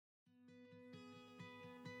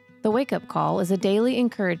The Wake Up Call is a daily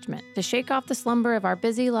encouragement to shake off the slumber of our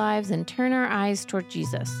busy lives and turn our eyes toward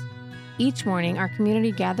Jesus. Each morning, our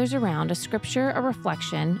community gathers around a scripture, a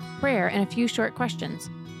reflection, prayer, and a few short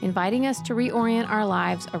questions, inviting us to reorient our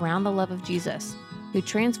lives around the love of Jesus, who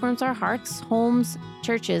transforms our hearts, homes,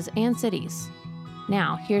 churches, and cities.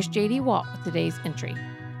 Now, here's J.D. Walt with today's entry.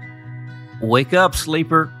 Wake up,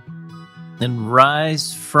 sleeper, and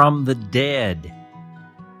rise from the dead,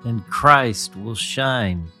 and Christ will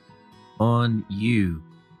shine on you.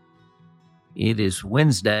 It is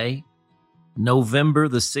Wednesday, November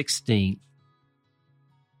the 16th,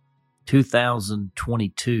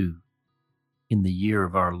 2022, in the year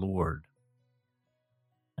of our Lord.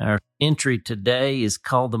 Our entry today is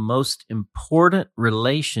called The Most Important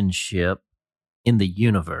Relationship in the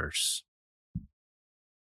Universe.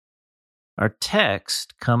 Our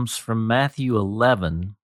text comes from Matthew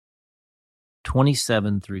 11,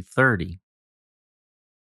 27 through 30.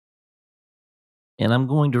 And I'm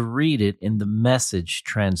going to read it in the Message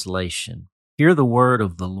translation. Hear the word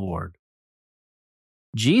of the Lord.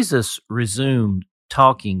 Jesus resumed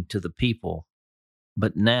talking to the people,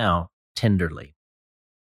 but now tenderly.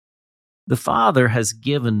 The Father has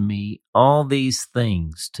given me all these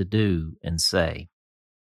things to do and say.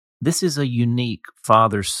 This is a unique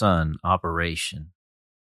father-son operation,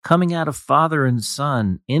 coming out of father and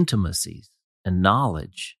son intimacies and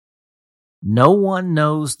knowledge. No one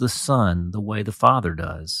knows the Son the way the Father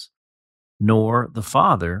does, nor the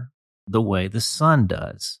Father the way the Son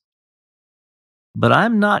does. But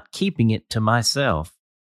I'm not keeping it to myself.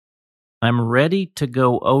 I'm ready to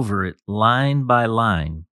go over it line by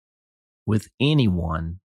line with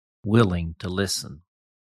anyone willing to listen.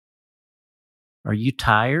 Are you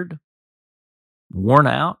tired? Worn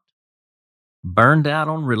out? Burned out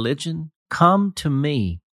on religion? Come to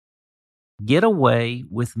me. Get away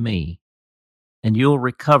with me, and you'll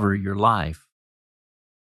recover your life.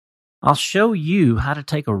 I'll show you how to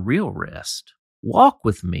take a real rest. Walk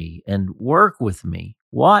with me and work with me.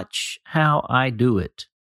 Watch how I do it.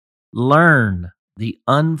 Learn the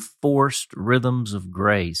unforced rhythms of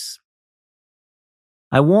grace.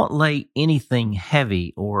 I won't lay anything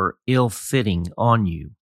heavy or ill-fitting on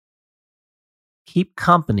you. Keep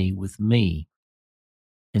company with me,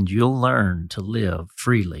 and you'll learn to live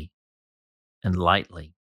freely and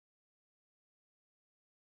lightly.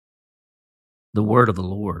 The word of the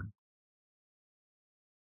Lord.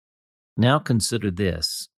 Now consider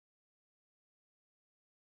this.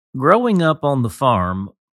 Growing up on the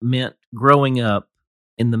farm meant growing up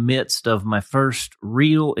in the midst of my first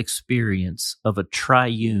real experience of a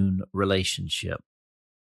triune relationship.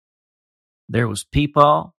 There was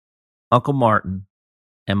Peepaw, Uncle Martin,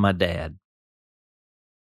 and my dad.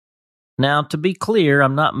 Now, to be clear,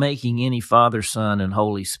 I'm not making any Father, Son, and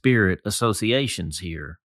Holy Spirit associations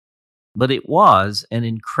here. But it was an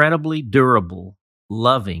incredibly durable,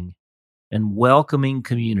 loving, and welcoming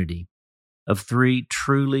community of three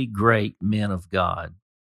truly great men of God.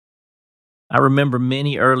 I remember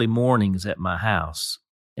many early mornings at my house.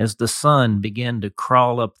 As the sun began to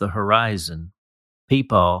crawl up the horizon,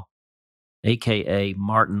 Peepaw, a.k.a.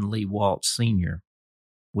 Martin Lee Walt Sr.,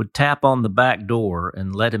 would tap on the back door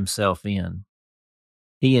and let himself in.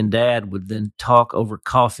 He and Dad would then talk over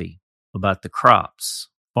coffee about the crops,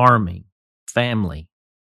 farming, family,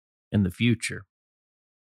 and the future.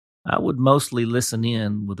 I would mostly listen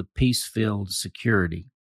in with a peace-filled security,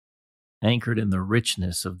 anchored in the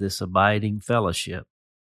richness of this abiding fellowship.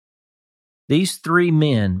 These three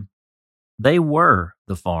men, they were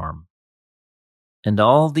the farm, and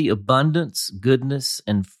all the abundance, goodness,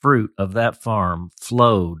 and fruit of that farm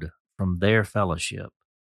flowed from their fellowship,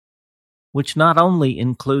 which not only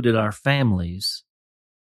included our families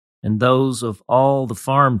and those of all the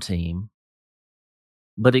farm team,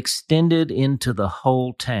 but extended into the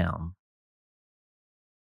whole town.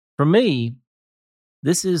 For me,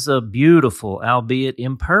 this is a beautiful, albeit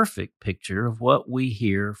imperfect, picture of what we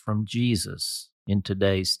hear from Jesus in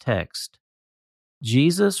today's text.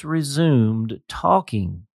 Jesus resumed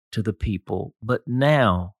talking to the people, but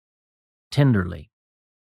now tenderly.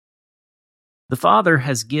 The Father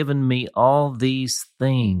has given me all these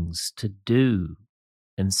things to do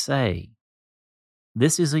and say.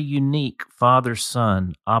 This is a unique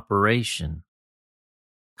father-son operation,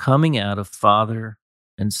 coming out of father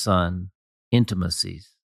and son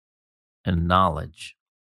intimacies and knowledge.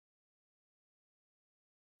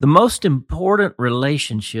 The most important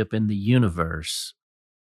relationship in the universe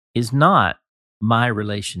is not my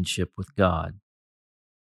relationship with God.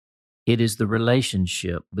 It is the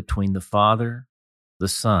relationship between the Father, the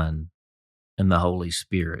Son, and the Holy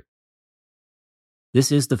Spirit.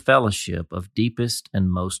 This is the fellowship of deepest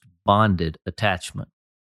and most bonded attachment.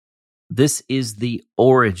 This is the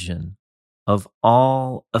origin of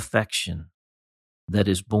all affection that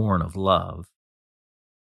is born of love.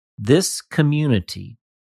 This community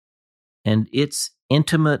and its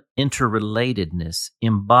intimate interrelatedness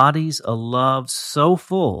embodies a love so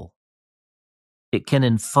full it can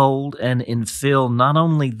enfold and infill not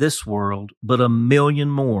only this world, but 1,000,000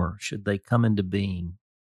 more should they come into being.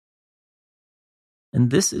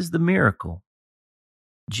 And this is the miracle.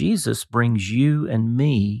 Jesus brings you and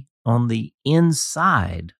me on the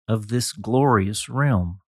inside of this glorious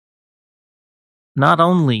realm. Not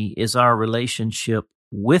only is our relationship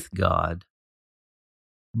with God,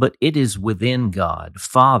 but it is within God,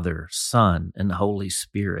 Father, Son, and Holy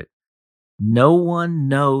Spirit. No one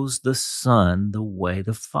knows the Son the way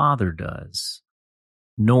the Father does,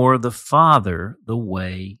 nor the Father the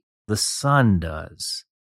way the Son does.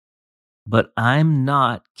 But I'm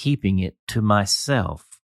not keeping it to myself.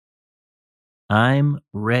 I'm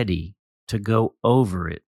ready to go over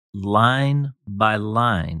it line by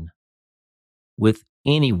line with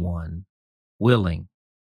anyone willing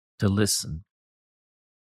to listen.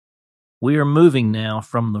 We are moving now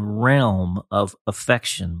from the realm of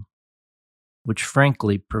affection, which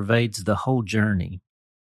frankly pervades the whole journey,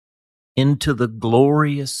 into the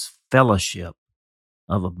glorious fellowship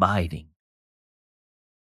of abiding.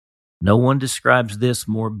 No one describes this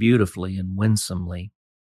more beautifully and winsomely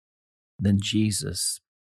than Jesus.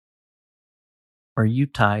 Are you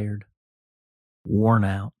tired, worn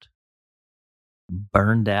out,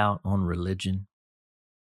 burned out on religion?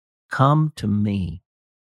 Come to me.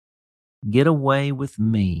 Get away with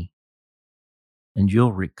me, and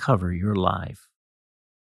you'll recover your life.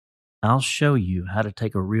 I'll show you how to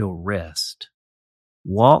take a real rest.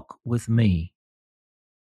 Walk with me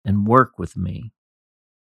and work with me.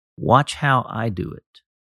 Watch how I do it.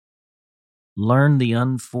 Learn the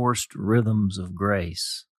unforced rhythms of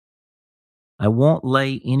grace. I won't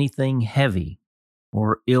lay anything heavy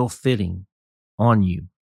or ill-fitting on you.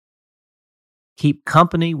 Keep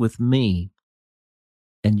company with me,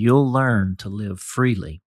 and you'll learn to live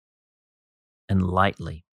freely and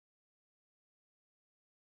lightly.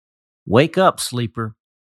 Wake up, sleeper.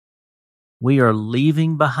 We are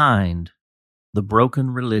leaving behind the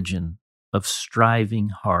broken religion of striving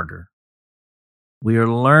harder. We are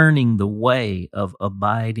learning the way of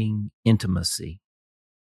abiding intimacy,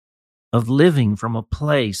 of living from a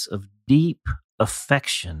place of deep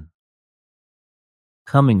affection,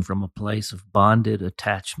 coming from a place of bonded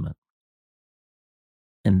attachment.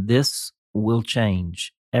 And this will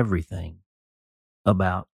change everything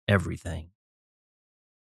about everything.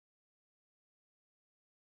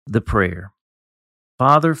 The prayer.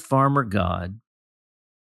 Father, Farmer God,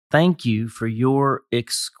 thank you for your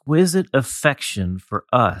exquisite affection for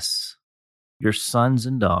us, your sons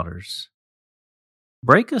and daughters.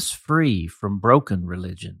 Break us free from broken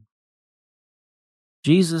religion.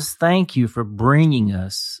 Jesus, thank you for bringing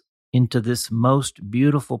us into this most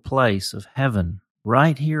beautiful place of heaven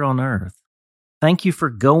right here on earth. Thank you for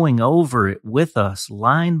going over it with us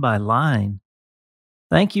line by line.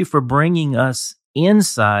 Thank you for bringing us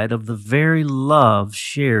inside of the very love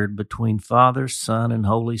shared between Father, Son, and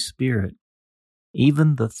Holy Spirit.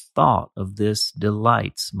 Even the thought of this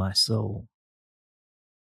delights my soul.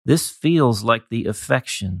 This feels like the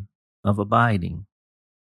affection of abiding.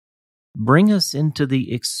 Bring us into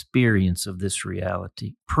the experience of this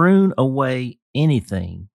reality. Prune away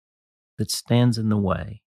anything that stands in the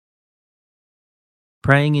way.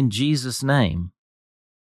 Praying in Jesus' name.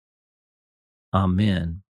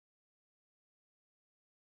 Amen.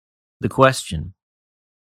 The question: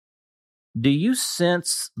 do you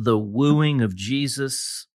sense the wooing of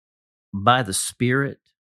Jesus by the Spirit,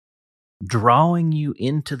 drawing you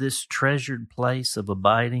into this treasured place of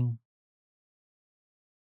abiding?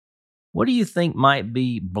 What do you think might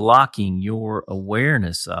be blocking your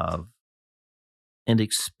awareness of and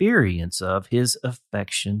experience of His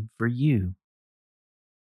affection for you?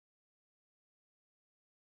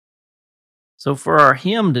 So for our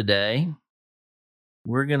hymn today,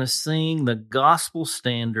 we're going to sing the gospel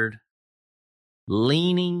standard,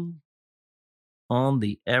 Leaning on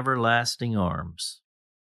the Everlasting Arms.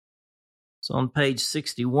 It's on page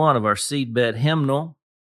 61 of our seedbed hymnal,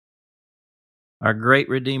 Our Great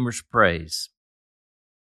Redeemer's Praise.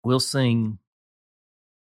 We'll sing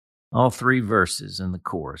all 3 verses in the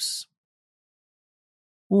chorus.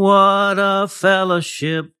 What a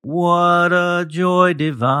fellowship, what a joy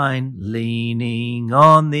divine, leaning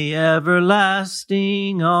on the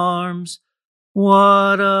everlasting arms.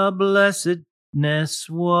 What a blessed sweetness,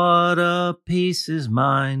 what a peace is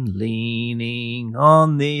mine, leaning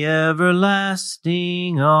on the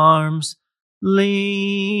everlasting arms,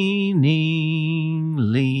 leaning,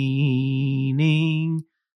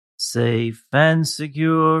 safe and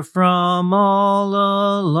secure from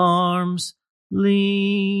all alarms,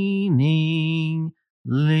 leaning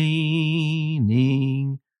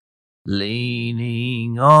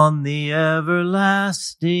on the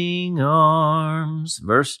everlasting arms.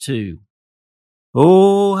 Verse 2.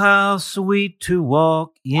 Oh, how sweet to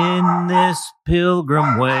walk in this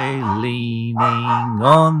pilgrim way, leaning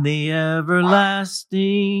on the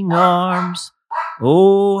everlasting arms.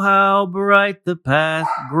 Oh, how bright the path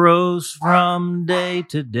grows from day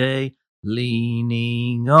to day,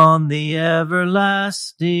 leaning on the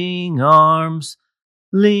everlasting arms,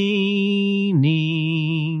 leaning,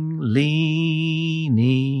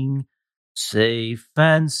 safe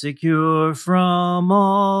and secure from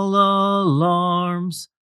all alarms,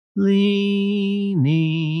 leaning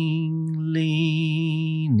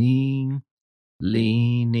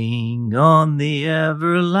on the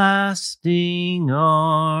everlasting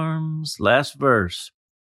arms. Last verse.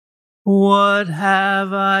 What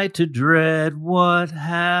have I to dread? What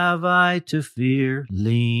have I to fear?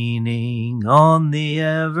 Leaning on the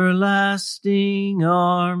everlasting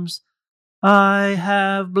arms, I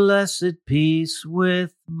have blessed peace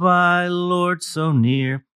with my Lord so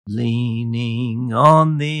near. Leaning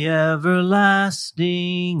on the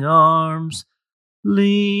everlasting arms,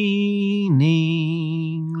 leaning,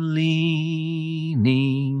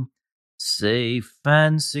 safe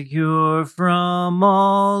and secure from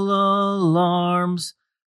all alarms,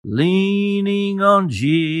 leaning on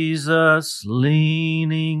Jesus,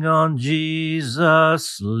 leaning on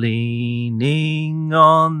Jesus, leaning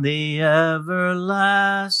on the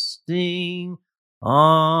everlasting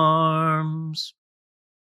arms.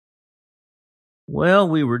 Well,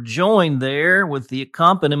 we were joined there with the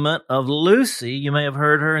accompaniment of Lucy. You may have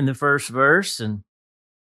heard her in the first verse, and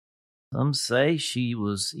some say she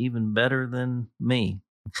was even better than me.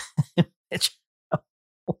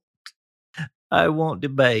 I won't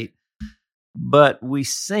debate. But we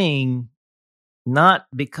sing not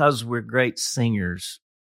because we're great singers.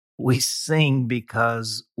 We sing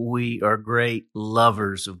because we are great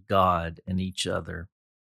lovers of God and each other.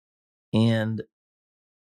 And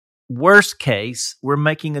worst case, we're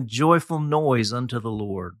making a joyful noise unto the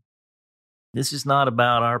Lord. This is not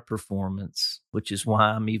about our performance, which is why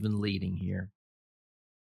I'm even leading here.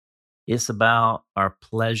 It's about our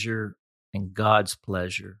pleasure and God's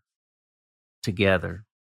pleasure together.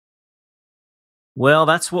 Well,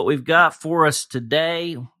 that's what we've got for us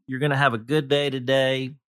today. You're going to have a good day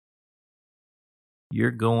today.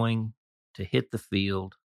 You're going to hit the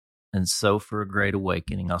field and sow for a great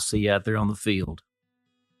awakening. I'll see you out there on the field.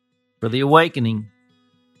 For The Awakening,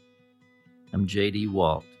 I'm J.D.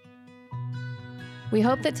 Walt. We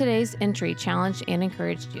hope that today's entry challenged and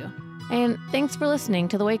encouraged you. And thanks for listening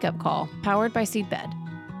to The Wake Up Call, powered by Seedbed.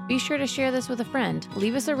 Be sure to share this with a friend,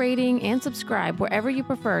 leave us a rating, and subscribe wherever you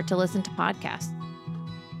prefer to listen to podcasts.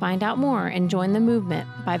 Find out more and join the movement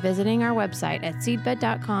by visiting our website at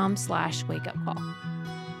seedbed.com/wakeupcall.